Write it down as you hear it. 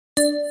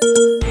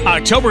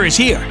October is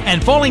here,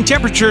 and falling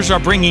temperatures are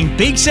bringing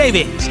big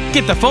savings.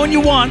 Get the phone you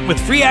want with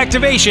free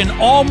activation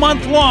all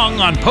month long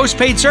on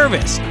postpaid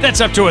service. That's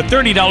up to a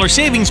 $30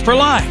 savings per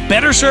line.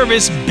 Better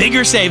service,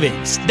 bigger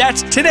savings.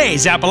 That's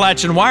today's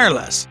Appalachian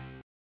Wireless.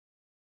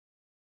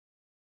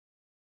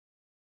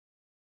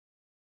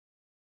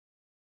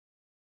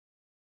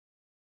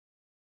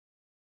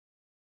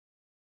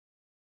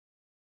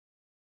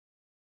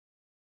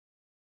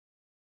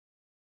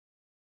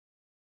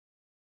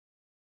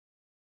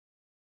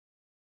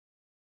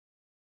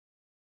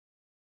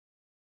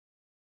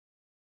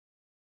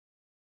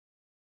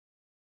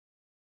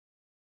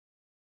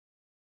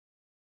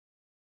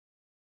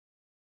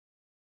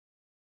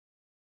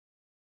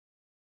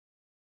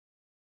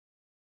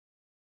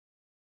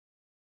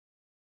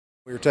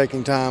 We're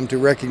taking time to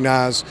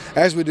recognize,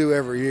 as we do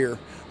every year,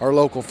 our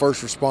local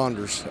first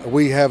responders.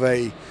 We have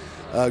a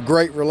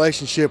great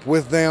relationship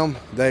with them.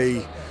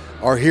 They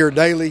are here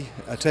daily,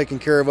 taking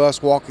care of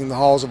us, walking the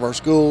halls of our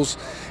schools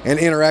and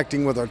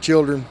interacting with our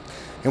children.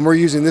 And we're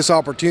using this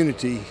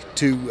opportunity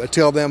to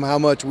tell them how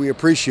much we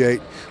appreciate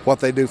what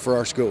they do for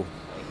our school.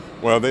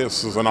 Well,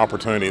 this is an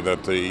opportunity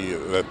that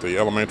the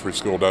elementary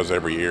school does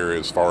every year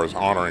as far as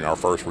honoring our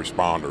first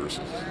responders.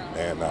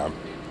 And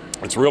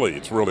it's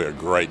really a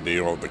great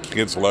deal. The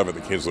kids love it. The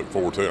kids look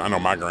forward to it. I know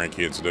my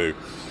grandkids do.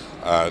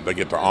 They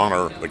get to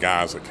honor the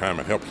guys that come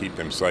and help keep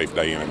them safe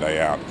day in and day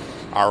out.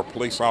 Our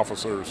police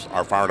officers,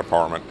 our fire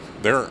department,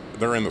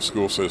 they're in the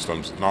school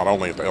systems, not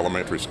only at the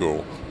elementary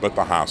school, but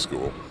the high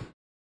school.